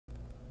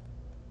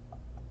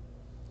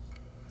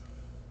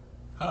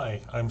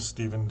Hi, I'm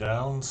Stephen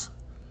Downs.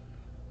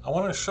 I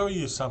want to show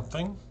you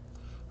something.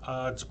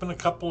 It's been a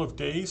couple of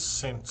days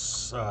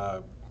since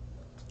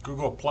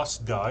Google Plus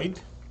died,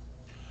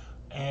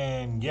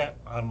 and yet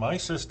on my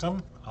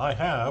system I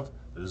have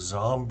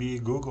Zombie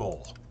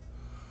Google.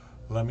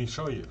 Let me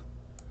show you.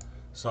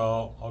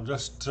 So I'll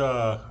just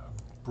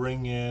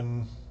bring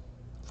in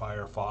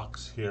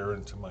Firefox here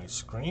into my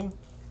screen.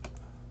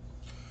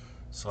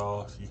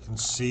 So you can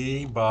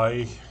see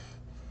by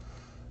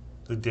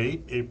the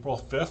date,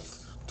 April 5th,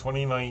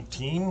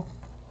 2019.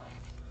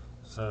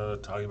 So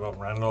talking about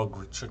Randall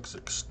Grichuk's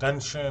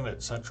extension,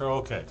 etc.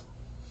 Okay.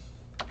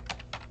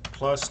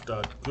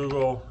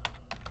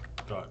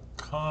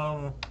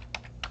 Plus.google.com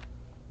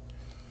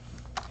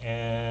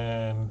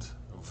and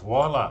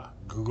voila,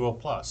 Google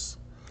Plus.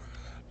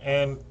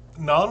 And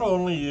not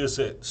only is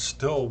it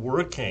still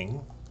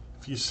working,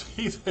 if you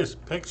see this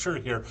picture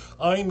here,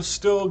 I'm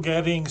still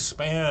getting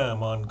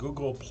spam on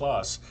Google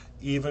Plus,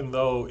 even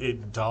though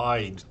it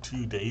died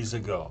 2 days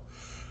ago.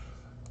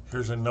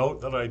 Here's a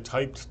note that I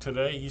typed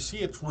today. You see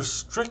it's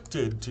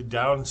restricted to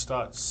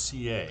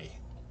downs.ca.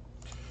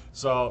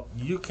 So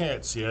you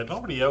can't see it.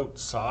 Nobody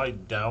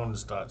outside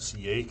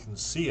downs.ca can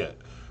see it,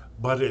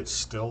 but it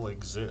still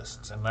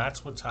exists. And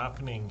that's what's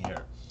happening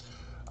here.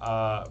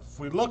 If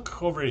we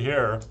look over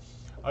here,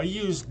 I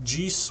use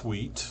G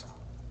Suite.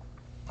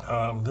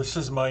 This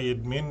is my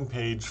admin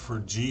page for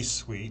G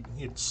Suite.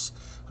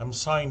 I'm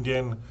signed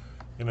in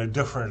a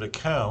different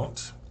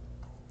account.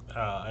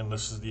 And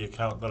this is the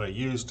account that I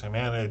use to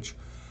manage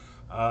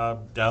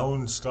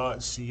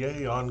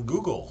downs.ca on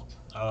Google.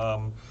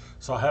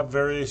 So I have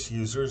various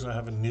users. I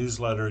have a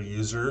newsletter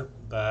user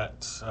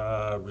that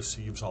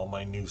receives all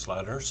my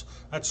newsletters.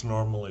 That's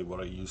normally what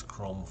I use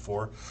Chrome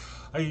for.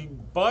 I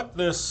bought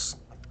this,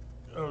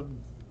 I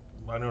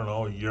don't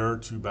know, a year or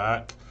two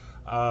back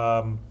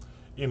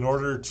in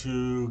order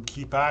to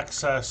keep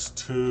access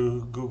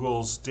to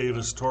Google's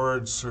data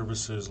storage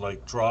services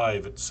like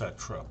Drive,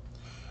 etc.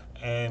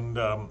 And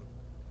I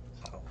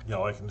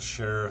can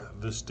share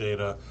this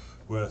data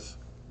with,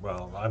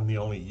 well, I'm the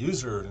only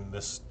user in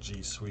this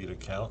G Suite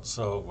account,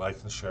 so I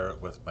can share it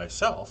with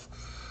myself.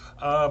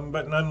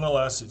 But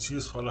nonetheless, it's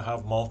useful to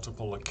have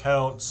multiple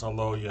accounts,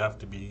 although you have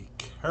to be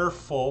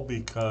careful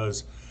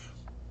because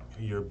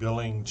your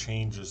billing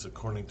changes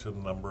according to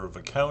the number of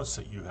accounts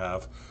that you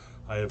have.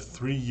 I have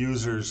 3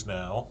 users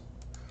now,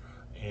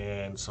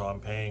 and so I'm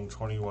paying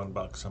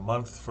 $21 a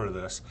month for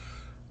this.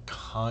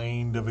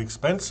 Kind of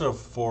expensive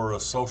for a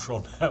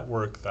social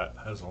network that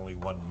has only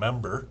 1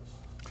 member.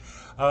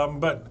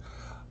 But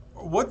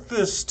what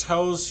this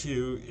tells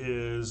you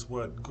is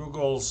what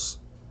Google's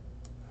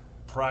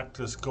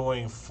practice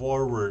going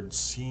forward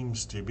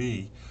seems to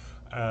be.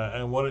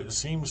 And what it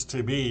seems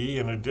to be,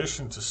 in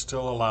addition to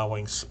still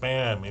allowing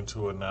spam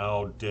into a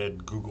now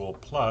dead Google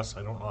Plus,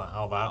 I don't know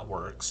how that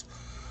works.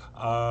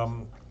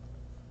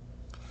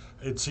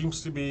 It seems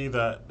to be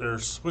that they're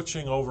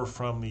switching over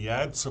from the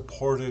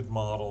ad-supported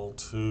model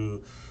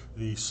to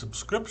the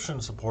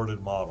subscription-supported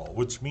model,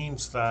 which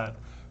means that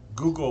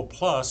Google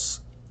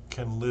Plus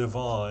can live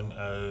on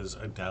as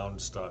a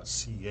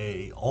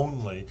downs.ca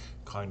only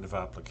kind of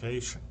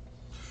application.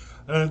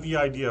 And the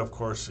idea, of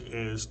course,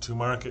 is to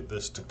market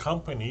this to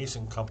companies,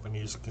 and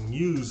companies can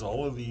use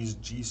all of these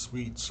G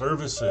Suite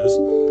services,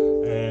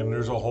 and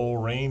there's a whole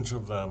range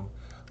of them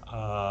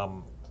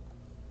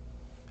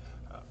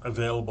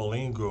available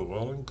in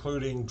Google,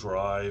 including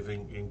Drive,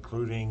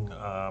 including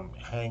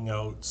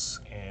Hangouts,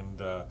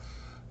 and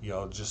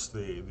just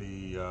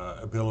the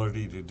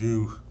ability to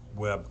do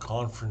web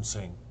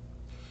conferencing,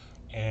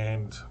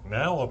 and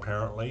now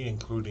apparently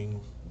including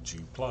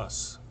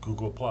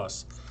Google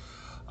Plus.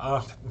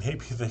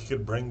 Maybe they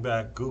could bring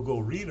back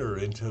Google Reader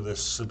into this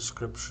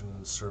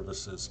subscription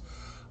services.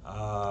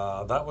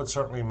 That would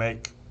certainly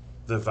make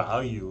the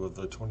value of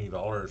the $20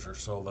 or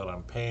so that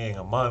I'm paying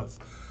a month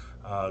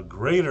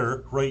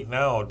greater. Right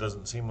now, it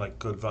doesn't seem like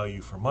good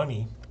value for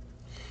money,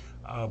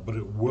 but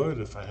it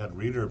would if I had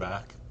Reader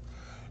back.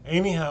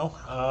 Anyhow,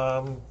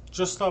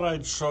 just thought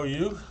I'd show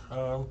you.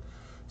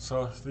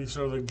 So these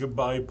are the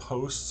goodbye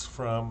posts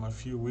from a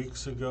few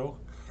weeks ago.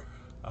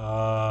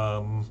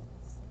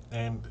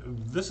 And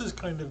this is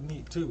kind of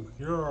neat too.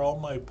 Here are all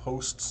my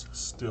posts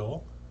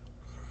still,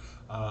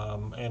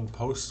 and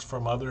posts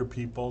from other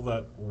people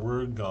that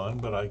were gone,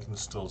 but I can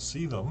still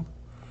see them,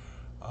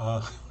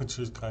 which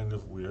is kind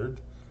of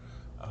weird.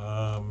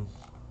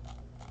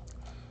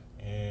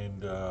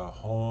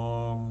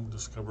 Home,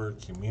 discover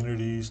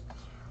communities.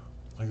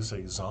 Like I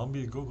say,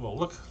 Zombie Google.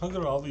 Look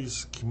at all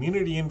these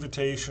community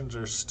invitations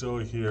are still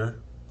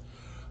here.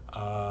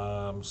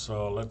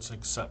 So let's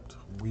accept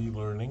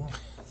WeLearning.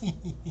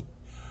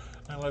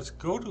 And let's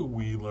go to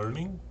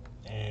WeLearning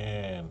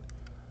and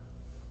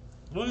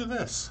look at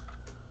this.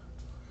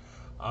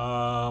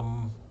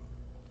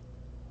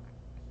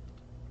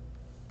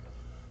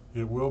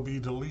 It will be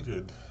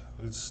deleted.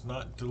 It's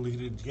not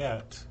deleted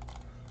yet.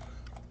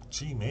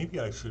 Gee, maybe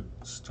I should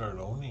start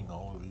owning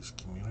all of these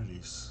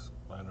communities.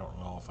 I don't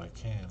know if I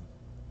can.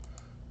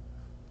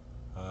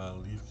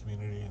 leave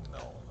community.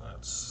 No,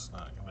 that's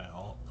not going to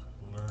help.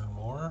 Learn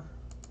more.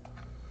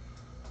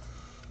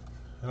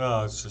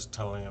 No, it's just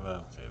telling you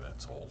that, okay,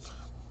 that's old.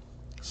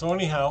 So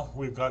anyhow,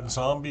 we've got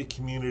zombie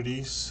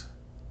communities.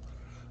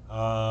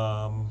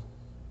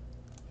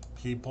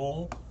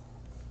 People.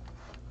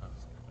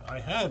 I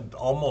had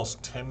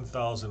almost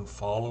 10,000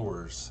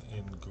 followers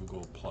in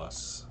Google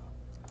Plus.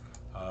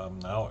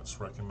 Now it's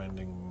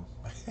recommending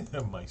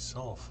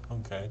myself.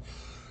 Okay,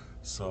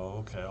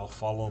 so I'll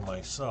follow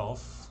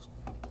myself.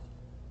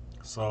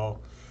 So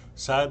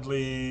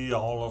sadly,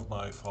 all of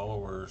my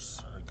followers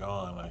are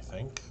gone, I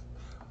think.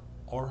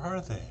 Or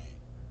are they?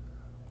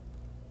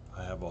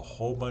 I have a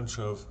whole bunch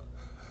of...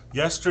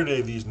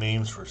 Yesterday these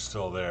names were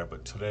still there,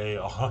 but today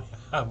all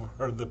I have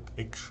are the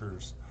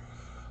pictures.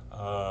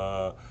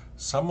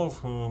 Some of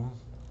whom...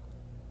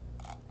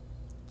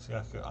 See,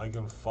 I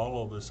can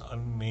follow this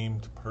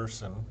unnamed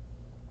person.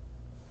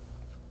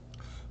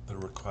 The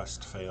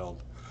request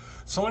failed.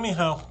 So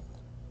anyhow,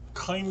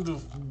 kind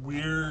of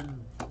weird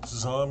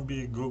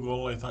zombie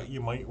Google I thought you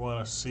might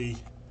want to see.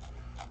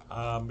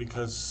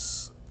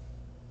 Because,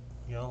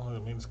 you know,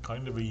 it means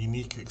kind of a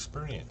unique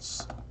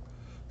experience.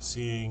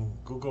 Seeing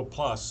Google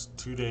Plus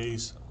 2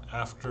 days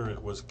after it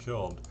was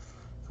killed.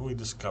 Can we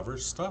discover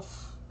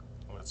stuff?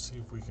 Let's see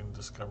if we can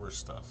discover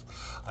stuff.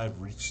 I've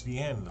reached the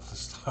end of the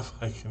stuff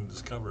I can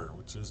discover,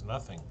 which is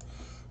nothing.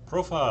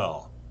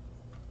 Profile.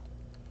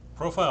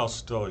 Profile's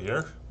still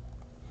here.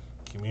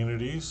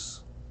 Communities.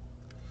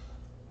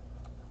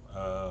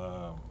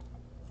 But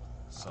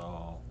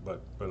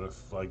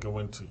if I go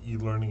into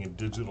e-learning and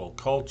digital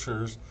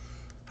cultures,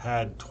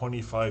 had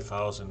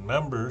 25,000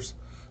 members.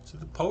 So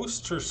the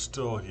posts are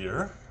still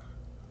here.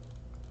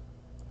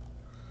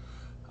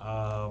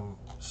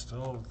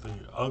 Still the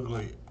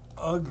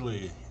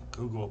ugly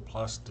Google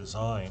Plus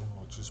design,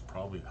 which is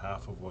probably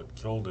half of what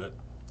killed it.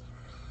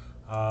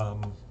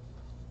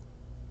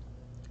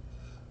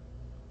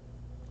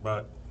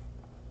 But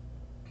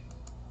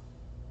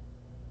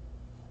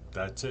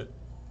that's it.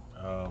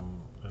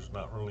 There's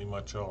not really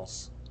much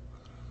else.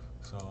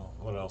 So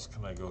what else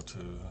can I go to?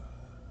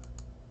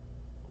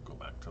 We'll go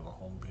back to the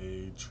home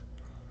page.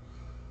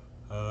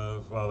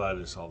 Well, that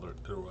is all there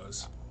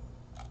was.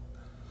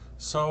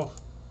 So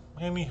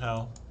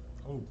anyhow,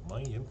 oh,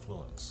 my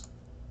influence.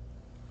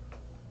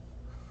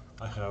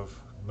 I have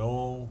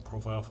no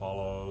profile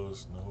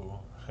follows,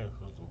 no, I have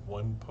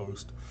one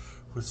post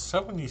with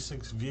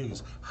 76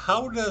 views.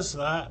 How does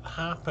that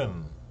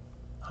happen?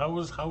 How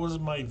was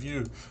my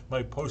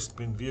post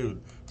been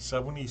viewed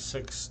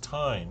 76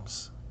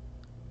 times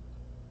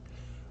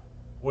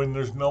when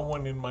there's no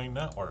one in my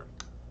network?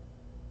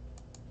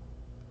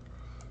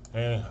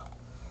 Anyhow,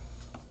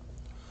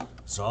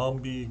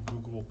 zombie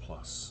Google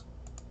Plus.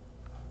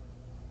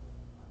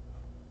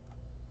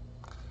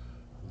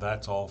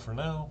 That's all for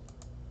now.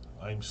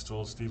 I'm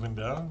still Stephen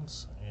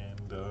Downs,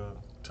 and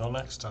till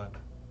next time.